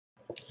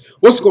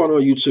What's going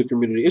on, YouTube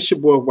community? It's your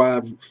boy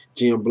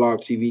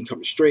YfgmBlogTv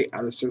coming straight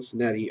out of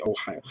Cincinnati,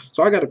 Ohio.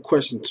 So I got a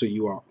question to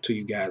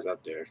you guys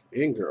out there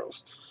and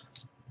girls.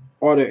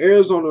 Are the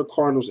Arizona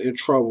Cardinals in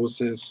trouble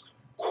since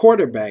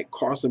quarterback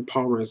Carson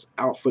Palmer is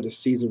out for the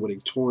season with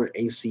a torn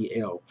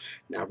ACL?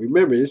 Now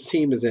remember, this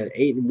team is at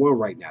 8-1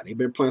 right now. They've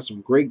been playing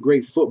some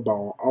great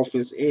football on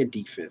offense and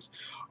defense.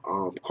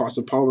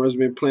 Carson Palmer has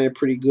been playing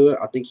pretty good.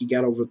 I think he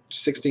got over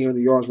 1,600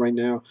 yards right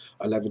now,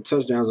 11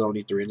 touchdowns, and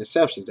only 3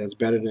 interceptions. That's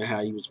better than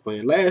how he was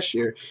playing last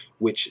year,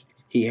 which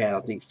he had, I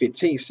think,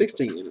 15,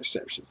 16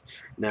 interceptions.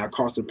 Now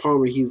Carson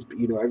Palmer, he's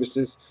ever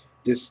since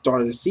this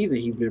start of the season,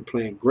 he's been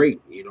playing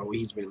great.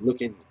 He's been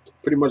looking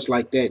pretty much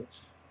like that.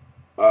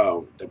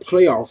 The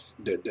playoff,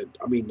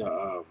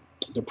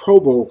 the Pro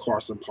Bowl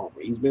Carson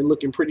Palmer. He's been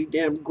looking pretty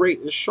damn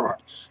great and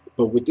sharp.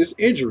 But with this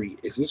injury,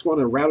 is this going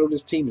to rattle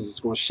this team? Is this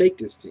going to shake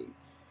this team?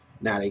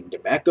 Now, the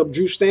backup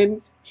Drew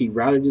Stanton, he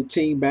rallied the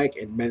team back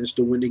and managed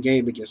to win the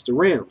game against the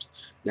Rams.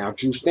 Now,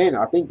 Drew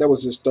Stanton, I think that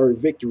was his third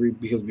victory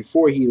because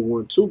before he had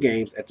won 2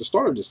 games at the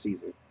start of the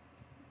season.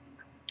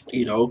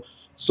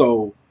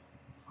 So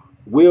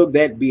will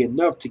that be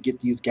enough to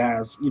get these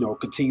guys,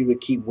 continue to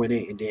keep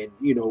winning and then,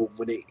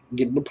 when they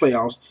get in the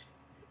playoffs,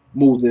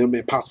 move them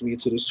and possibly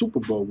into the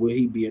Super Bowl? Will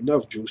he be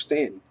enough, Drew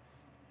Stanton?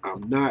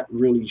 I'm not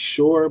really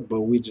sure,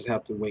 but we just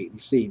have to wait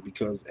and see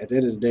because at the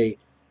end of the day,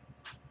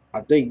 I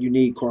think you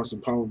need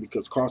Carson Palmer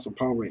because Carson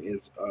Palmer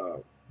is,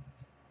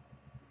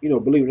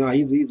 believe it or not,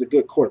 he's a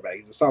good quarterback.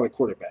 He's a solid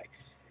quarterback.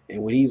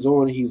 And when he's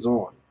on, he's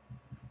on.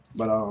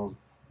 But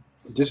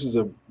this is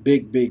a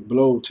big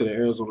blow to the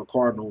Arizona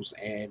Cardinals,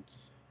 and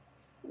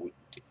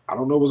I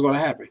don't know what's going to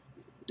happen.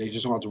 They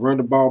just want to run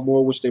the ball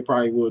more, which they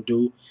probably will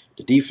do.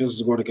 The defense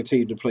is going to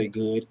continue to play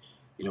good.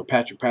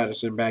 Patrick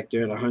Patterson back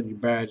there, the Honey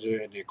Badger,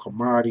 and then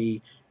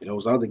Cromartie, and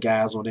those other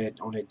guys on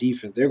that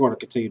defense, they're going to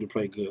continue to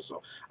play good.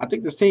 So I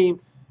think this team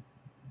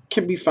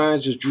can be fine.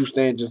 Just Drew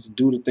Stanton, just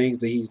do the things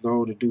that he's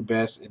known to do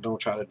best, and don't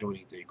try to do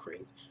anything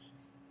crazy.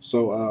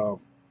 So,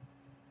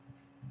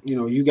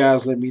 you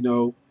guys let me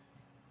know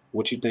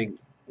what you think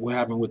will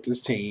happen with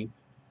this team.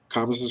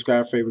 Comment,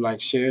 subscribe, favorite,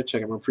 like, share.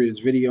 Check out my previous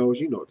videos.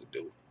 You know what to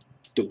do.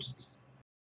 Deuces.